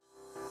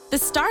The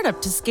Startup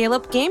to Scale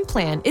Up game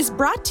plan is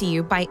brought to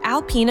you by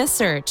Alpina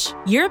Search,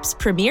 Europe's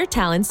premier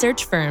talent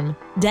search firm,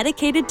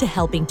 dedicated to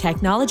helping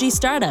technology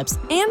startups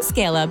and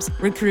scale-ups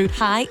recruit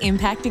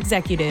high-impact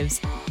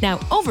executives. Now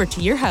over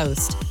to your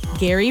host,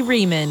 Gary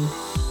Riemann.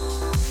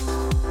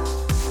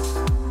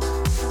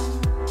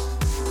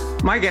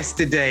 My guest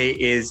today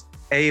is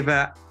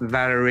Eva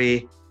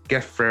Valerie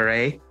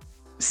Gefreret,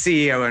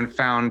 CEO and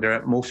founder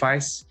at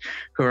Morpheus,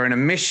 who are on a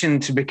mission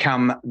to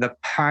become the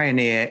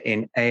pioneer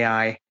in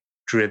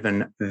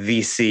AI-driven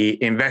VC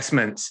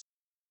investments.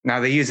 Now,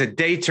 they use a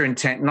data and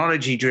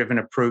technology-driven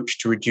approach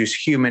to reduce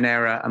human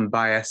error and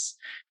bias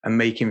and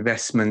make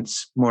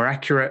investments more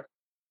accurate,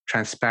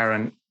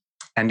 transparent,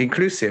 and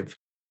inclusive.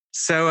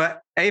 So,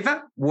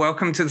 Eva,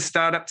 welcome to the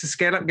Startup to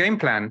Scale Up game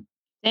plan.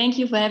 Thank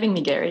you for having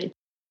me, Gary.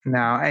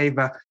 Now,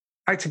 Eva,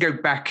 I'd like to go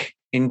back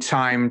in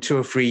time 2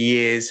 or 3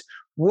 years.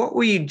 What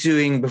were you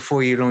doing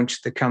before you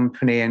launched the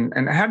company,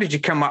 and how did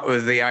you come up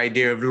with the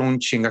idea of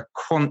launching a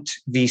quant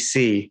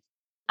VC?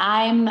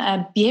 I'm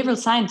a behavioral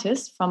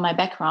scientist from my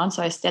background,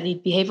 so I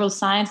studied behavioral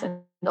science and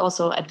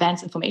also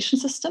advanced information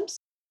systems.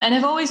 And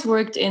I've always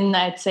worked in,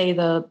 I'd say,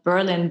 the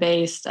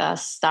Berlin-based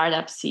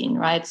startup scene,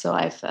 right? So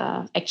I've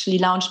actually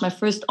launched my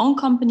first own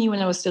company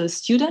when I was still a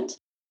student.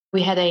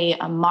 We had a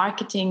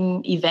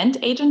marketing event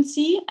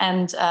agency,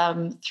 and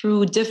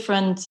through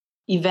different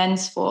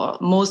events for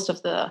most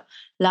of the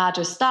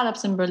larger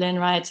startups in Berlin,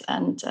 right?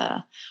 And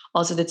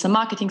also did some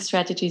marketing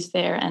strategies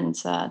there. And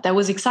that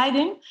was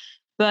exciting,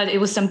 but it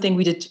was something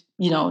we did,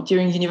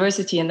 during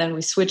university. And then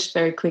we switched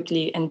very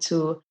quickly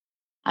into,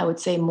 I would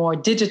say, more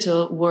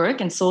digital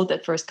work and sold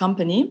that first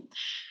company.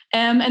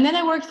 And then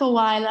I worked for a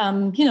while,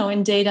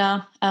 in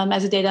data,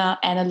 as a data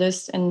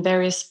analyst in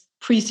various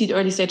pre-seed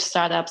early stage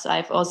startups.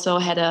 I've also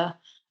had a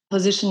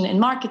position in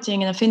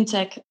marketing in a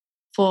fintech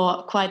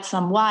for quite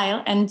some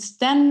while. And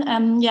then,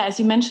 as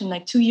you mentioned,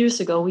 like 2 years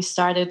ago, we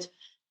started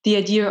the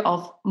idea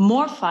of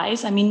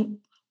Morpheus.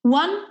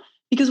 One,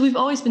 because we've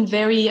always been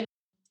very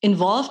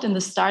involved in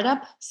the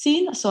startup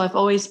scene. So I've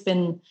always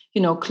been,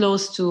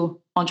 close to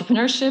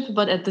entrepreneurship,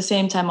 but at the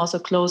same time also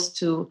close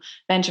to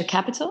venture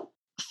capital.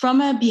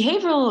 From a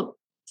behavioral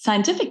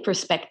scientific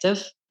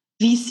perspective,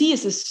 VC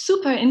is a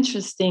super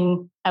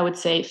interesting, I would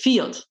say,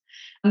 field,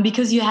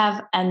 because you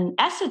have an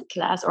asset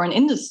class or an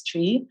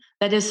industry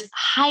that is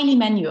highly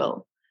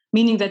manual,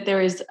 meaning that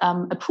there is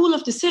a pool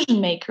of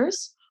decision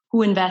makers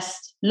who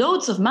invest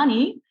loads of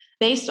money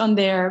based on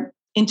their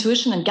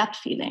intuition and gut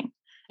feeling.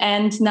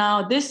 And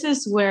now this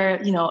is where,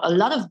 a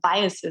lot of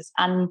biases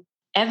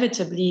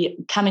inevitably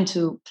come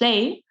into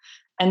play.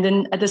 And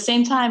then at the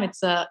same time,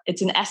 it's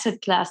an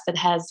asset class that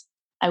has,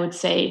 I would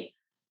say,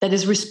 that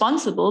is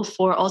responsible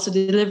for also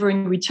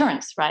delivering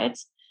returns, right?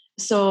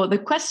 So the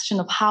question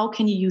of how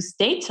can you use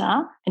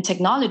data and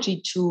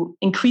technology to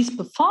increase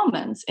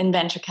performance in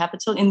venture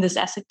capital in this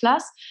asset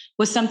class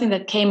was something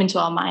that came into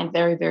our mind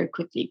very, very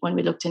quickly when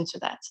we looked into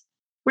that.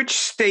 Which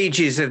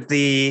stages of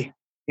the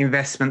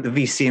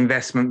VC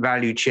investment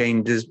value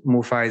chain does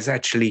Morpheus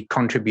actually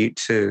contribute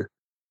to?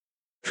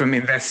 From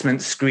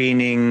investment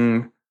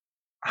screening,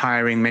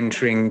 hiring,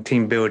 mentoring,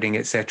 team building,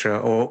 etc.,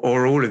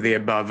 or all of the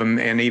above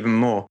and even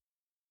more?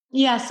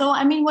 Yeah, so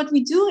what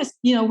we do is,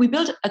 we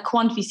build a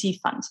quant VC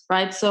fund,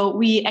 right? So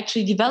we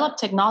actually develop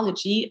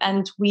technology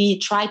and we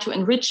try to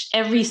enrich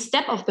every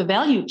step of the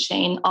value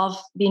chain of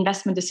the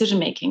investment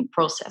decision-making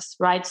process,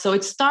 right? So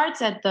it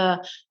starts at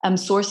the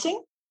sourcing.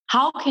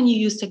 How can you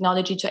use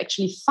technology to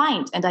actually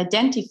find and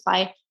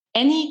identify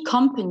any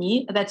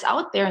company that's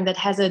out there and that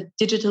has a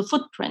digital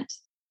footprint?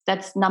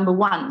 That's number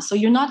one. So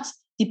you're not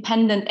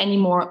dependent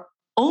anymore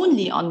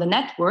only on the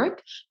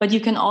network, but you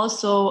can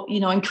also,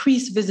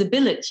 increase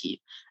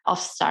visibility of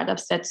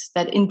startups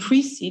that in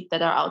pre-seed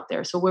that are out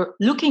there. So we're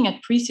looking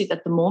at pre-seed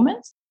at the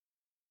moment.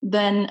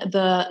 Then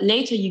the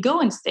later you go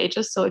in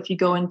stages, so if you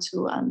go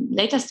into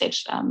later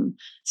stage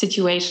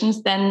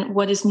situations, then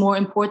what is more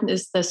important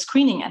is the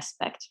screening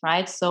aspect,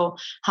 right? So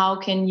how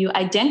can you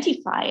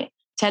identify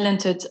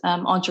talented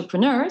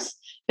entrepreneurs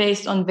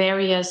based on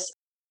various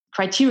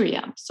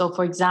criteria? So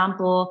for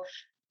example,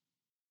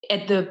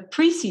 at the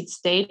pre-seed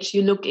stage,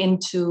 you look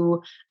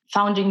into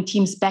founding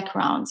teams'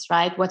 backgrounds,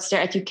 right? What's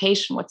their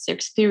education? What's their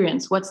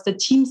experience? What's the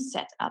team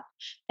setup?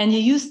 And you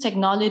use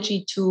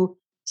technology to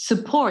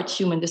support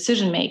human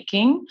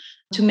decision-making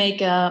to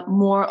make a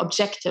more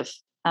objective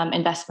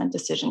investment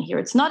decision here.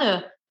 It's not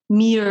a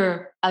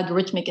mere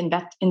algorithmic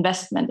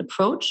investment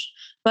approach,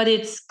 but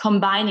it's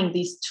combining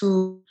these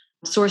two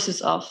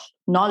sources of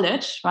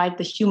knowledge, right?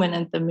 The human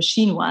and the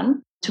machine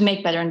one, to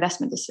make better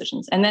investment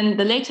decisions. And then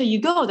the later you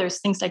go, there's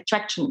things like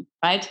traction,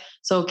 right?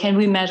 So can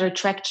we measure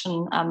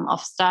traction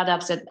of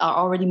startups that are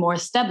already more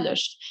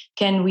established?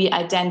 Can we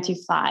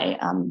identify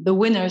the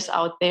winners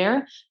out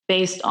there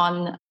based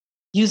on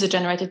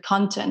user-generated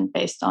content,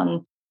 based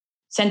on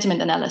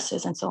sentiment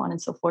analysis, and so on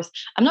and so forth?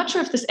 I'm not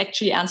sure if this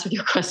actually answered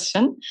your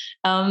question,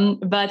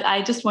 but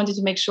I just wanted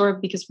to make sure,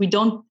 because we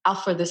don't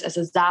offer this as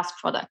a SaaS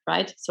product,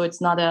 right? So it's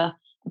not a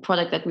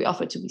product that we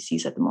offer to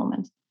VCs at the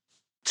moment.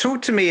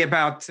 Talk to me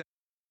about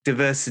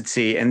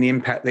diversity and the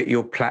impact that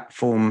your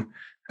platform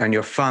and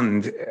your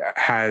fund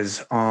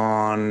has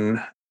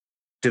on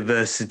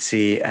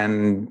diversity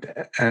and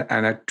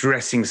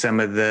addressing some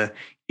of the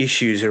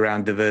issues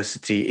around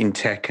diversity in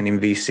tech and in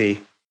VC?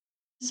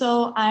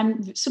 So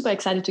I'm super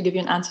excited to give you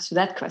an answer to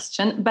that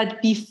question.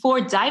 But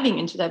before diving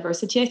into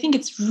diversity, I think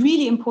it's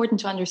really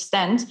important to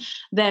understand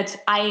that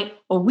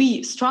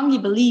we strongly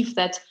believe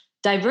that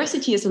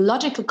diversity is a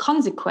logical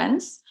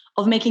consequence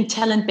of making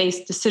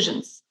talent-based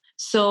decisions.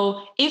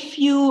 So if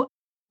you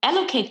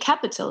allocate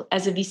capital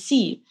as a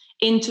VC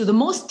into the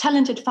most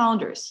talented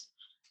founders,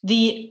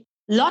 the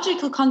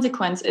logical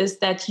consequence is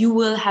that you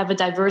will have a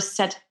diverse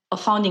set of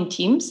founding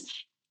teams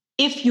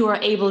if you are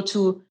able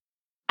to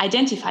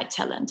identify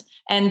talent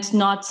and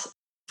not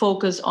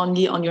focus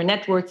only on your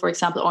network, for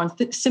example, or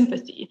on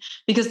sympathy.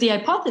 Because the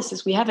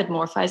hypothesis we have at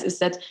Morphize is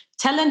that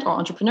talent or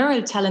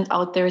entrepreneurial talent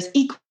out there is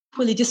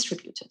equally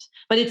distributed,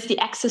 but it's the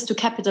access to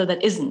capital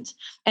that isn't.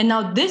 And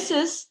now this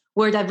is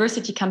where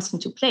diversity comes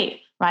into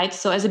play, right?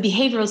 So as a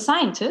behavioral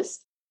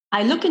scientist,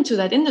 I look into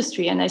that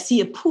industry and I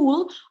see a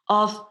pool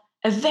of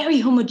a very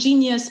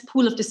homogeneous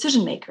pool of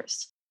decision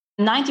makers.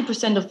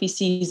 90% of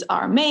VCs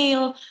are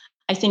male.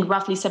 I think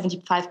roughly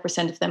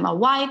 75% of them are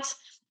white,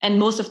 and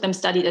most of them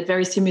studied at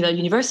very similar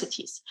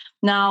universities.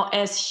 Now,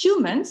 as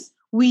humans,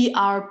 we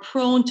are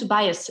prone to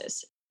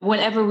biases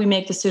whenever we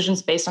make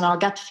decisions based on our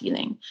gut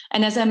feeling.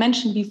 And as I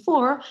mentioned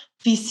before,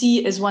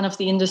 VC is one of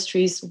the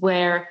industries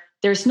where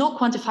there's no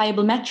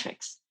quantifiable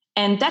metrics.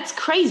 And that's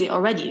crazy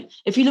already.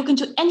 If you look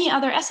into any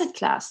other asset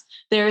class,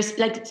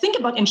 think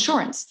about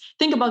insurance.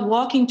 Think about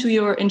walking to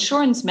your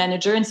insurance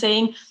manager and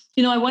saying,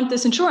 I want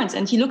this insurance.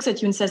 And he looks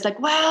at you and says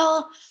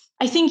well,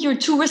 I think you're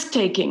too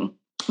risk-taking.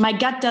 My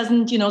gut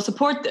doesn't,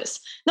 support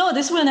this. No,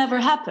 this will never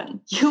happen.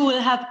 You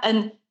will have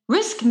a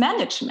risk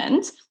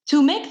management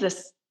to make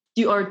this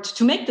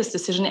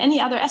decision in any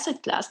other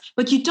asset class,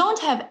 but you don't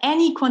have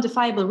any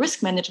quantifiable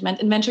risk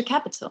management in venture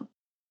capital.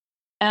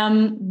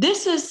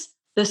 This is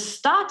the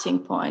starting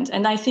point,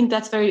 and I think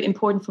that's very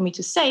important for me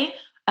to say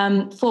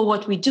for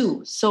what we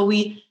do. So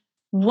we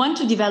want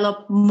to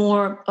develop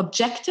more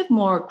objective,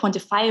 more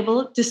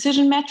quantifiable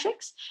decision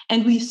metrics.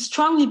 And we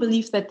strongly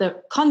believe that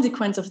the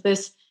consequence of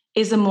this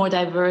is a more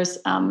diverse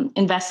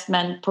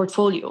investment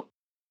portfolio.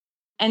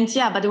 And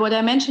but what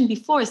I mentioned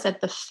before is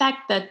that the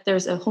fact that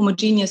there's a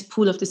homogeneous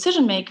pool of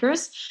decision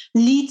makers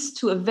leads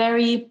to a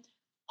very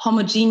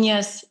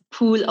homogeneous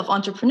pool of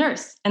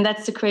entrepreneurs. And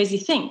that's the crazy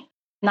thing.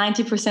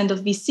 90% of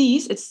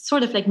VCs, it's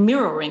sort of like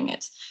mirroring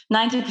it.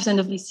 90%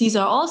 of VCs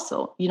are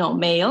also,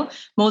 male.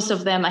 Most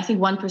of them, I think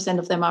 1%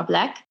 of them are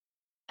Black.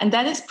 And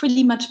that is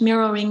pretty much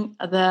mirroring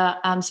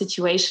the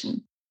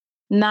situation.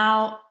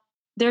 Now,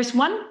 there's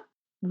one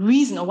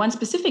reason or one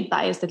specific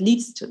bias that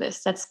leads to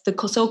this. That's the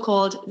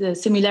so-called the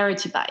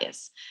similarity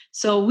bias.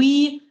 So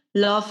we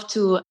love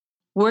to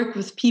work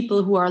with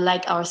people who are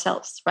like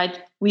ourselves, right?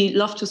 We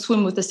love to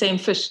swim with the same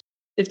fish,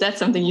 if that's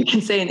something you can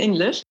say in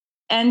English.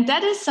 And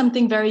that is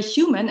something very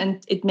human,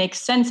 and it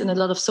makes sense in a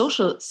lot of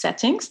social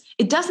settings.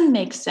 It doesn't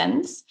make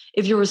sense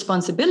if your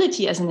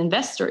responsibility as an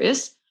investor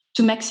is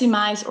to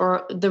maximize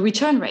or the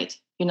return rate,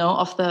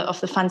 of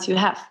the funds you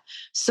have.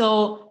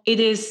 So it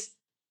is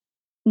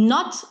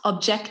not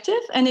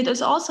objective, and it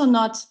is also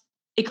not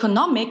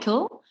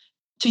economical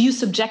to use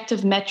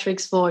subjective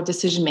metrics for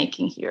decision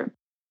making here.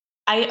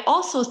 I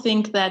also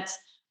think that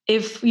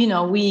if we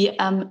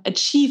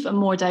achieve a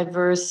more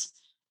diverse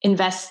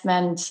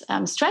investment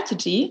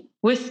strategy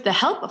with the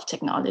help of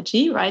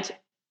technology, right?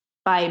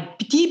 By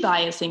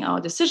debiasing our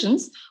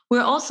decisions,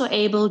 we're also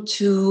able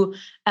to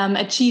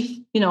achieve,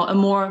 a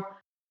more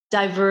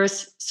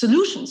diverse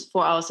solutions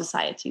for our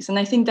societies. And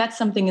I think that's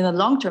something in the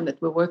long term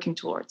that we're working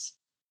towards.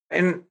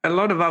 In a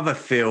lot of other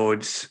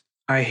fields,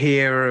 I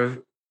hear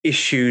of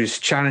issues,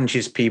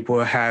 challenges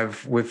people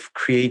have with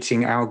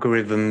creating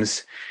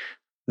algorithms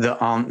that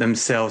aren't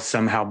themselves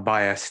somehow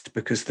biased,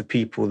 because the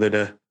people that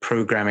are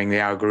programming the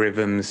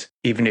algorithms,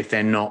 even if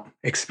they're not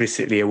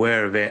explicitly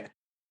aware of it,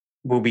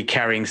 will be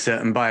carrying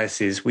certain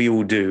biases. We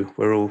all do.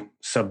 We're all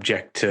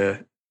subject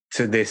to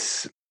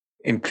this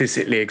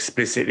implicitly,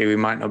 explicitly. We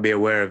might not be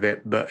aware of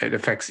it, but it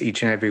affects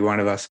each and every one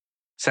of us.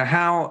 So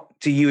how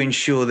do you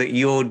ensure that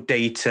your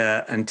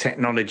data and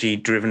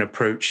technology-driven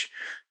approach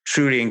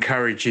truly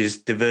encourages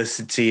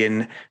diversity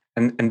and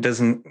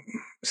doesn't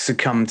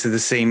succumb to the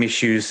same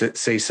issues that,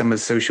 say, some of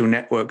the social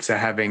networks are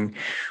having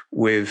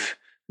with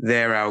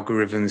their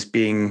algorithms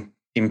being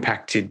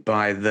impacted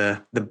by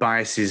the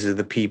biases of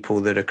the people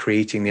that are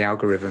creating the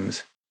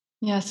algorithms?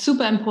 Yeah,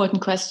 super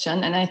important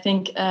question. And I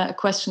think a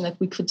question that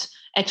we could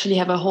actually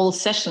have a whole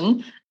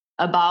session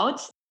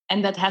about,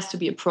 and that has to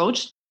be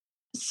approached.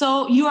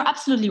 So you are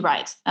absolutely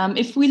right.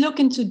 If we look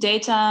into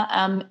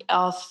data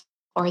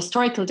or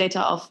historical data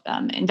of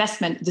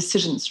investment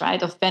decisions,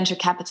 right, of venture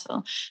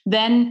capital,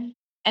 then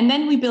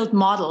we build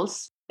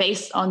models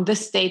based on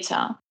this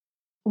data,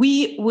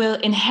 we will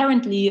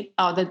inherently,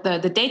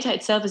 the data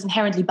itself is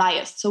inherently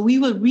biased. So we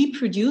will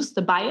reproduce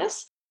the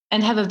bias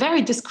and have a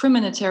very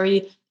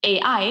discriminatory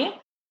AI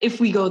if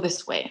we go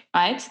this way,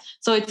 right?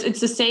 So it's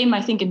the same,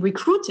 I think, in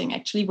recruiting,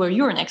 actually, where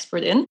you're an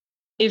expert in.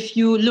 if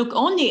you look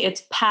only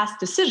at past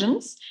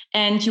decisions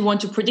and you want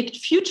to predict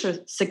future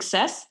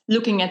success,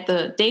 looking at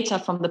the data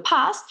from the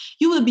past,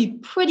 you will be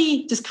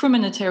pretty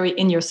discriminatory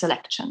in your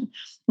selection.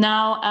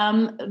 Now,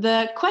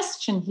 the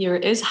question here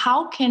is,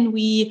 how can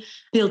we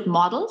build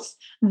models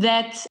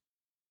that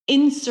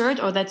insert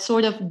or that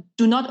sort of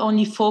do not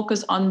only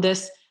focus on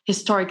this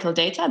historical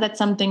data? That's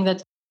something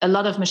that a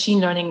lot of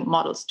machine learning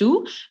models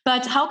do.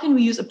 But how can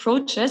we use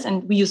approaches,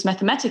 and we use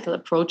mathematical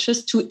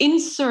approaches, to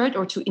insert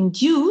or to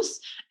induce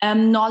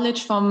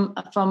knowledge from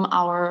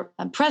our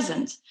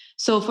present?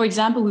 So, for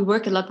example, we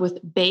work a lot with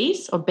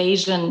Bayes or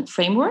Bayesian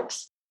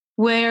frameworks,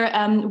 where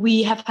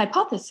we have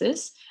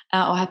hypotheses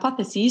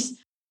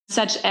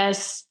such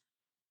as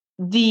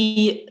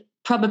the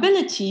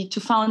probability to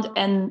found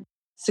a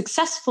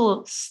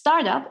successful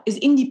startup is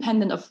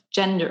independent of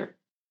gender.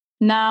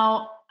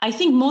 Now, I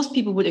think most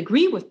people would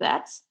agree with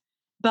that,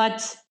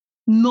 but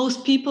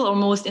most people or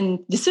most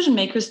decision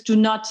makers do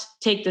not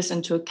take this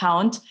into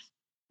account,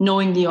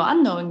 knowingly or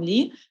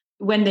unknowingly,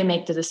 when they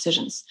make the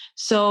decisions.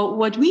 So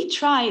what we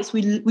try is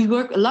we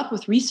work a lot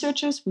with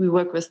researchers, we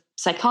work with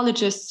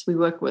psychologists, we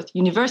work with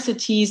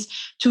universities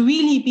to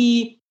really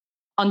be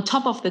on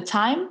top of the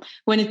time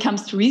when it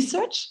comes to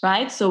research,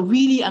 right? So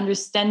really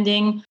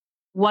understanding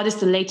what is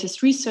the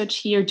latest research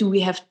here? Do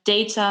we have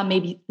data,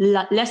 maybe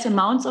less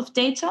amounts of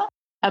data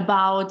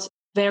about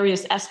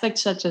various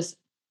aspects, such as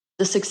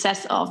the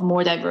success of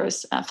more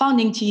diverse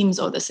founding teams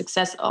or the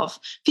success of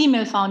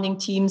female founding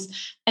teams?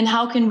 And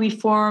how can we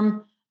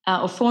form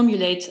or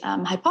formulate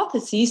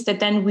hypotheses that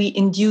then we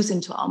induce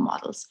into our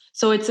models?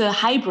 So it's a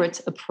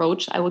hybrid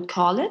approach, I would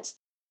call it.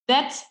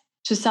 That,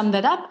 to sum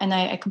that up, and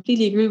I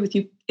completely agree with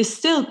you, is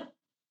still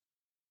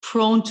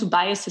prone to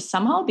biases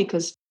somehow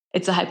because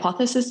it's a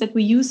hypothesis that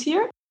we use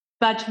here.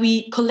 But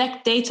we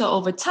collect data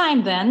over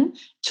time then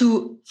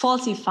to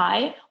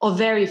falsify or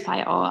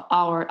verify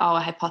our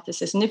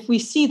hypothesis. And if we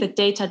see that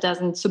data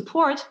doesn't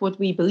support what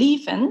we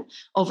believe in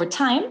over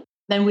time,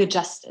 then we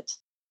adjust it.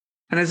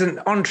 And as an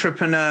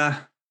entrepreneur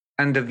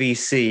and a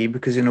VC,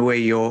 because in a way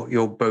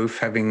you're both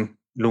having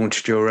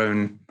launched your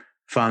own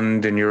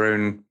fund and your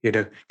own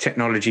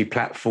technology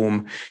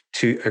platform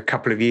a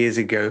couple of years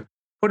ago,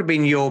 what have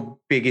been your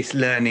biggest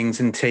learnings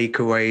and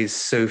takeaways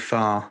so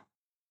far?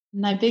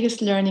 My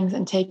biggest learnings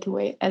and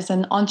takeaway as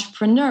an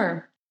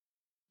entrepreneur.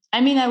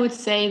 I would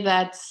say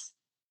that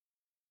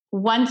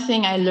one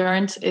thing I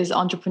learned is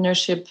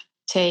entrepreneurship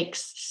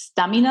takes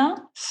stamina.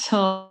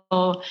 So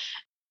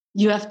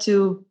you have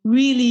to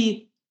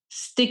really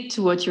stick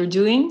to what you're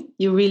doing.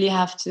 You really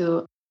have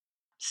to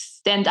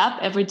stand up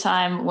every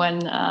time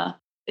when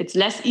it's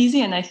less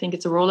easy. And I think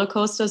it's a roller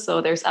coaster. So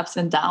there's ups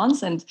and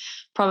downs. And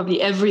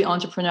probably every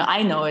entrepreneur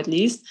I know, at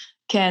least,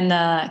 can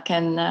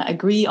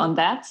agree on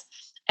that.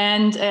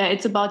 And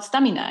it's about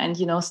stamina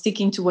and,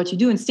 sticking to what you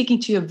do and sticking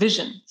to your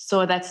vision.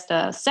 So that's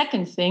the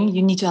second thing.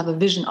 You need to have a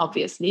vision,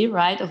 obviously,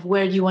 right? Of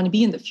where you want to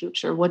be in the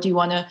future. What do you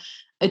want to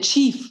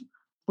achieve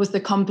with the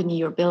company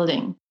you're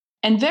building?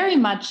 And very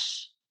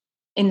much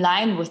in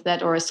line with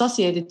that or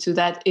associated to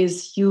that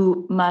is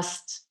you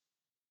must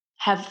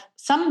have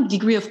some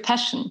degree of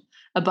passion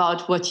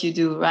about what you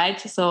do, right?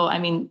 So,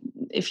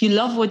 if you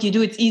love what you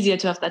do, it's easier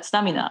to have that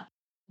stamina.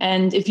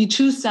 And if you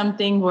choose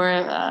something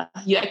where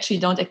you actually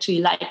don't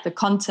like the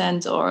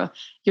content or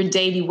your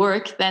daily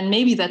work, then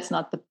maybe that's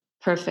not the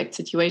perfect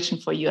situation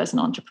for you as an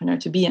entrepreneur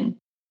to be in.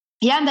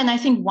 Yeah, and then I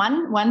think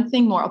one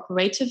thing more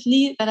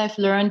operatively that I've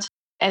learned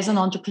as an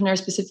entrepreneur,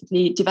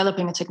 specifically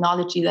developing a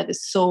technology that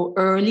is so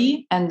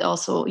early and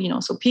also,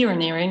 so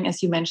pioneering,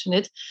 as you mentioned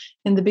it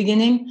in the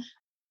beginning,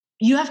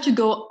 you have to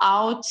go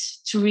out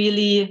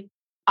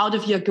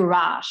of your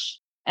garage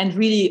and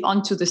really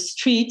onto the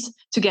street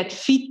to get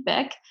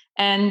feedback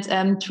and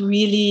to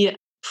really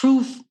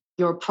prove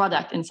your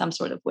product in some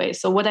sort of way.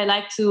 So what I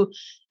like to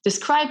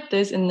describe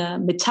this in a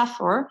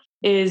metaphor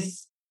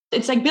is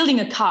it's like building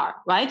a car,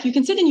 right? You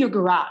can sit in your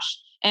garage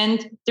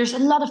and there's a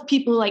lot of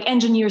people like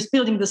engineers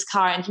building this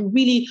car and you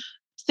really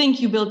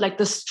think you build like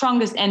the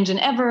strongest engine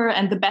ever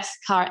and the best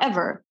car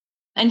ever.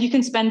 And you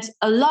can spend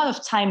a lot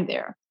of time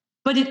there.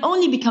 But it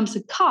only becomes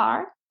a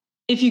car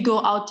if you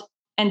go out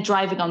and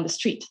drive it on the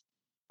street.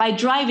 By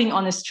driving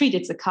on a street,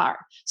 it's a car.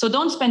 So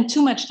don't spend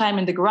too much time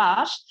in the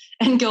garage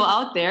and go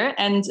out there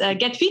and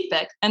get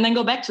feedback and then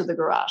go back to the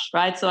garage,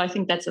 right? So I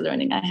think that's a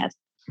learning I had.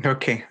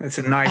 Okay, that's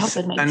a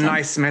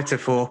nice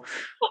metaphor.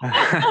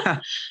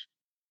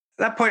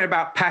 That point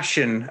about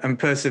passion and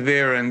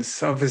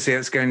perseverance, obviously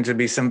it's going to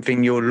be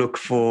something you'll look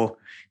for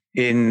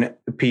in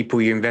the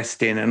people you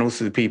invest in and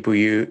also the people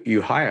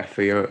you hire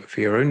for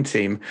your own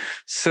team.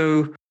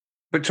 So,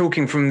 but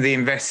talking from the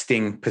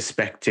investing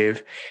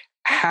perspective,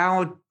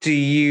 how do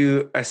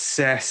you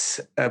assess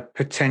a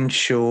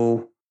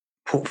potential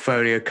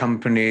portfolio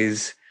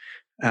company's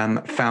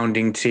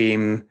founding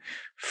team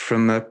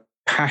from a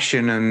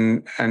passion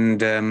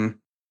and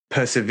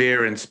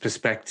perseverance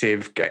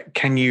perspective?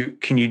 Can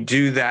you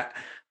do that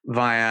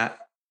via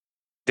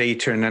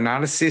data and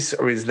analysis,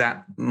 or is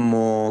that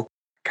more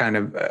kind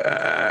of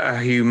a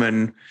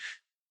human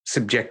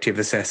subjective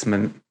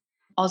assessment?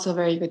 Also a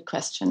very good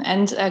question,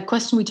 and a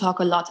question we talk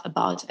a lot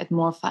about at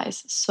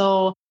Morphize.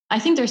 So I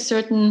think there's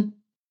certain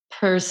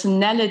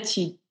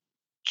personality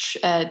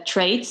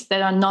traits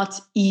that are not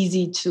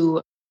easy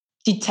to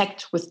detect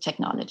with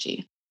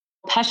technology.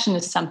 Passion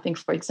is something,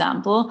 for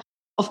example.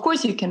 Of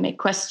course, you can make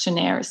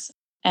questionnaires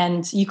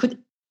and you could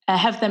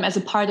have them as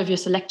a part of your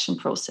selection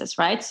process,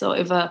 right? So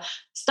if a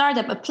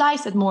startup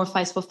applies at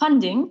Morphize for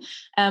funding,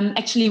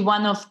 actually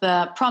one of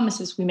the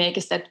promises we make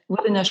is that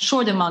within a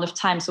short amount of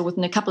time, so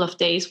within a couple of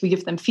days, we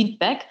give them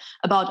feedback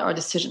about our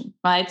decision,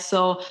 right?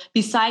 So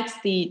besides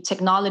the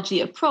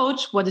technology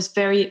approach, what is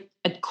very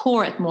at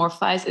core at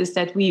Morphize is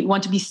that we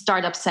want to be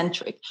startup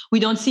centric. We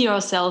don't see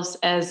ourselves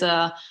as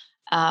a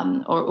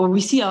or we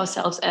see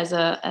ourselves as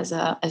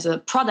a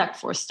product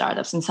for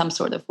startups in some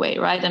sort of way,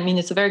 right? I mean,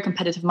 it's a very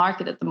competitive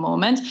market at the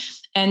moment,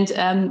 and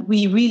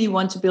we really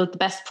want to build the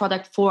best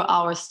product for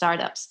our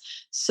startups.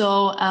 So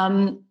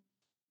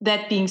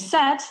that being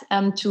said,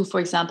 to, for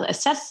example,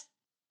 assess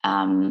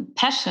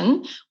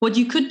passion, what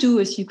you could do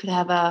is you could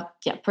have a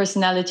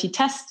personality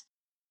test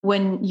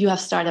when you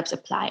have startups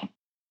apply.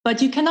 But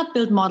you cannot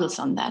build models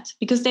on that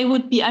because they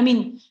would be,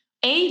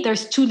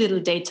 there's too little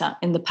data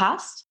in the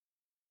past.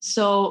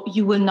 So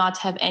you will not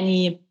have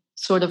any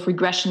sort of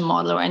regression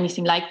model or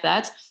anything like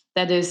that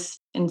is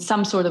in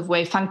some sort of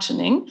way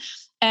functioning.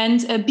 And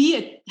B,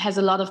 it has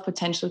a lot of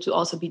potential to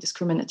also be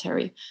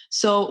discriminatory.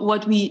 So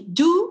what we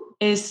do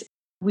is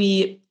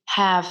we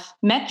have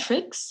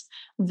metrics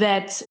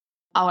that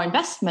our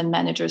investment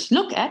managers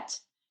look at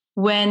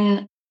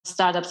when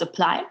startups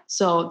apply.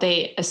 So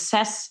they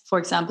assess, for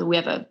example, we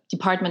have a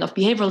department of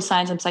behavioral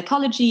science and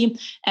psychology,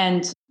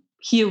 and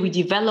here we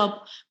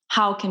develop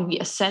how can we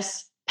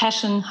assess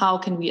passion, how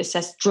can we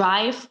assess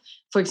drive,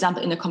 for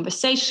example, in a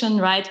conversation,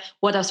 right?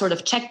 What are sort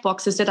of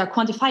checkboxes that are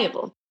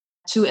quantifiable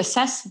to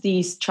assess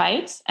these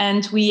traits?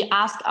 And we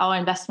ask our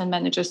investment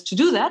managers to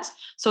do that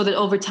so that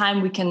over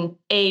time we can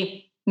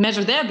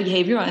measure their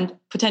behavior and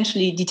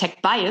potentially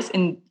detect bias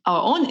in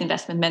our own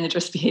investment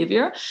managers'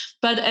 behavior.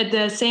 But at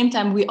the same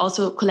time, we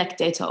also collect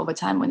data over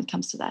time when it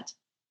comes to that.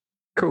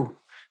 Cool.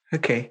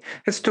 Okay.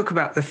 Let's talk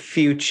about the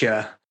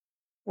future.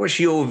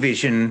 What's your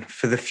vision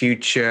for the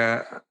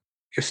future?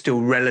 You're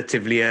still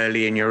relatively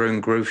early in your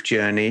own growth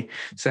journey.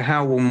 So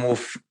how will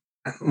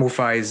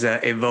Morphize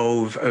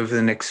evolve over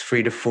the next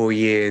 3 to 4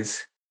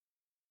 years?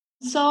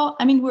 So,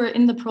 we're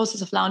in the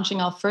process of launching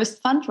our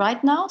first fund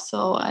right now.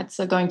 So it's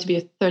going to be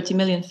a 30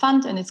 million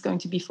fund, and it's going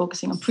to be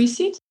focusing on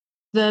pre-seed.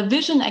 The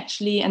vision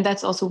actually, and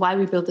that's also why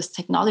we built this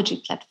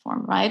technology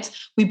platform, right?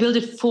 We built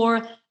it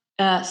for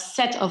a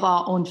set of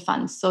our own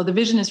funds. So the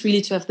vision is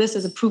really to have this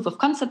as a proof of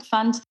concept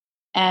fund.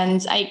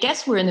 And I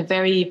guess we're in a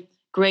very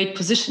great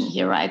position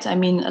here, right? A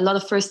lot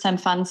of first-time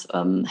funds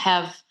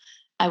have,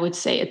 I would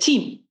say, a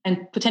team and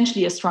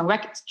potentially a strong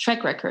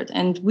track record.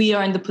 And we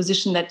are in the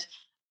position that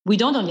we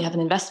don't only have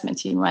an investment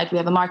team, right? We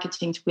have a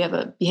marketing team, we have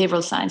a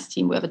behavioral science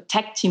team, we have a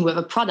tech team, we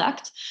have a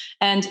product.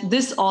 And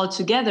this all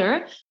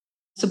together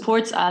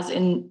supports us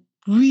in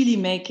really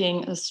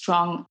making a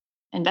strong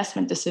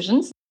investment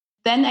decisions.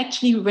 Then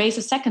actually raise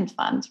a second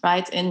fund,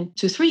 right? In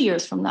 2-3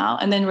 years from now,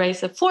 and then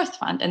raise a fourth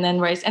fund, and then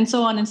raise, and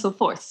so on and so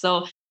forth.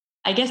 So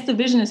I guess the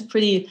vision is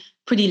pretty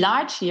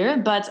large here,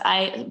 but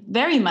I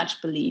very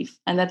much believe,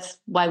 and that's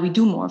why we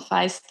do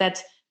Morphize,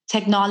 that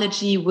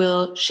technology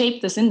will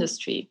shape this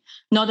industry,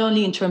 not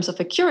only in terms of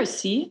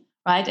accuracy,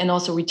 right, and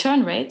also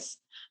return rates,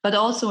 but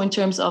also in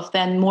terms of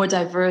then more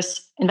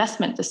diverse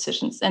investment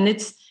decisions. And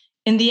it's,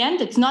 in the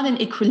end, it's not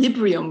an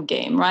equilibrium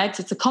game, right?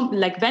 It's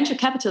like venture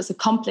capital is a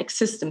complex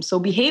system. So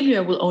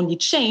behavior will only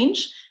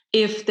change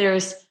if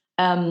there's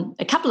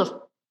a couple of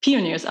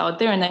pioneers out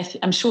there, and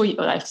I'm sure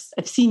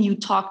I've seen you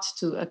talked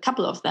to a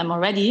couple of them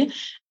already,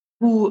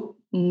 who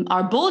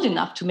are bold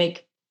enough to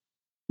make,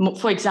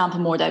 for example,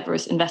 more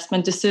diverse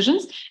investment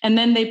decisions, and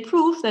then they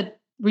prove that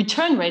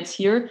return rates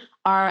here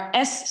are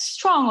as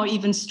strong or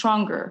even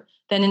stronger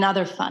than in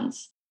other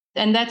funds.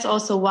 And that's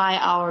also why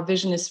our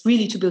vision is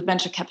really to build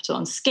venture capital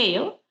on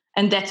scale,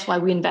 and that's why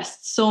we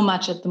invest so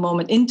much at the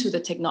moment into the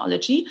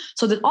technology,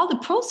 so that all the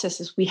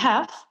processes we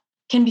have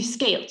can be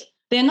scaled.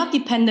 They are not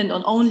dependent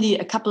on only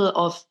a couple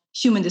of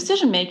human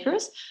decision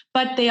makers,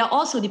 but they are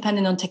also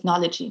dependent on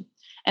technology.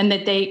 And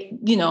that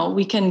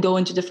we can go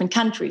into different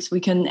countries, we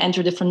can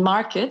enter different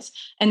markets.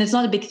 And it's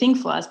not a big thing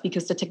for us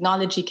because the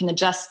technology can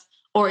adjust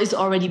or is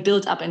already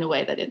built up in a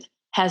way that it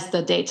has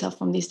the data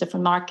from these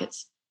different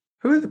markets.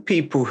 Who are the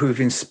people who've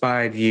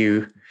inspired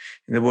you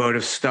in the world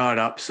of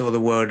startups or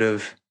the world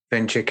of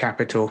venture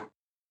capital?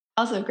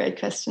 Also a great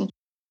question.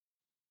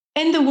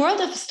 In the world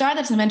of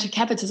startups and venture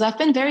capitals, I've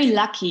been very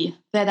lucky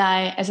that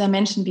as I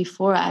mentioned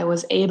before, I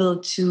was able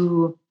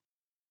to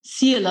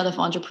see a lot of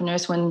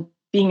entrepreneurs when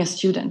being a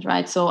student,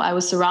 right? So I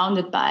was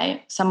surrounded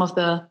by some of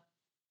the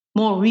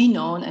more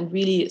renowned and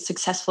really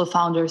successful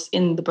founders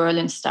in the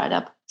Berlin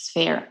startup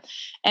sphere.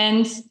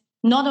 And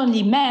not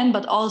only men,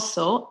 but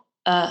also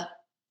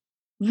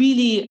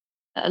really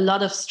a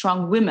lot of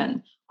strong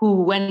women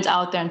who went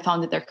out there and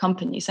founded their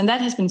companies. And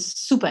that has been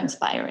super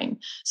inspiring.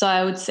 So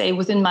I would say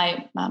within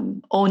my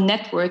own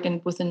network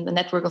and within the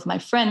network of my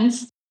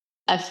friends,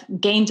 I've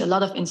gained a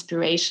lot of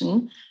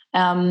inspiration.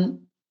 And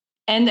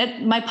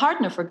my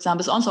partner, for example,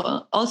 is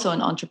also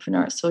an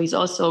entrepreneur. So he's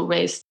also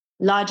raised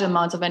large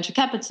amounts of venture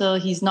capital.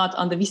 He's not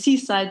on the VC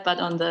side, but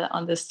on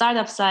the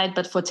startup side,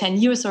 but for 10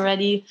 years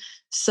already.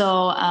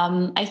 So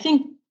I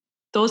think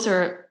those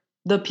are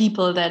the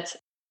people that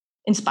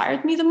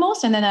inspired me the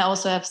most. And then I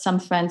also have some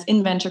friends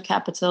in venture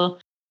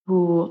capital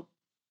who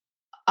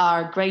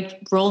are great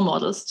role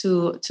models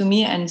to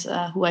me and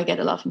who I get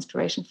a lot of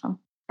inspiration from.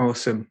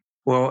 Awesome.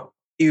 Well,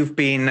 you've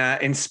been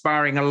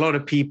inspiring a lot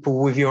of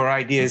people with your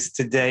ideas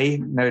today,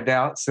 no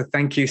doubt. So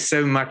thank you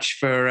so much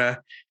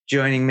for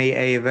joining me,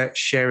 Eva,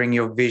 sharing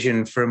your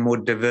vision for a more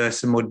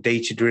diverse and more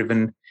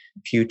data-driven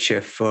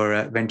future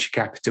for venture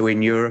capital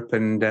in Europe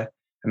and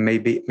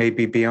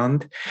maybe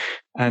beyond.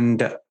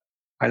 And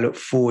I look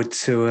forward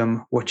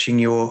to watching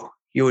your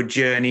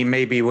journey.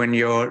 Maybe when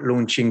you're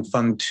launching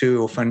Fund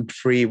 2 or Fund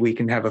 3, we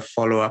can have a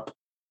follow-up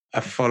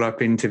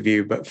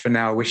interview. But for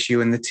now, I wish you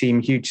and the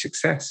team huge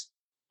success.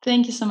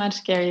 Thank you so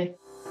much, Gary.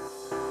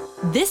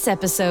 This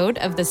episode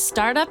of the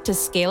Startup to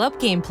Scale Up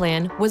Game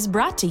Plan was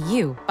brought to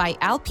you by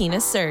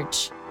Alpina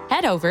Search.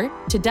 Head over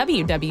to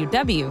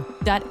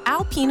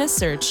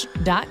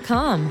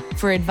www.alpinasearch.com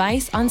for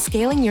advice on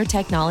scaling your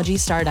technology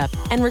startup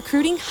and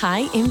recruiting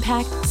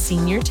high-impact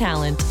senior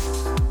talent.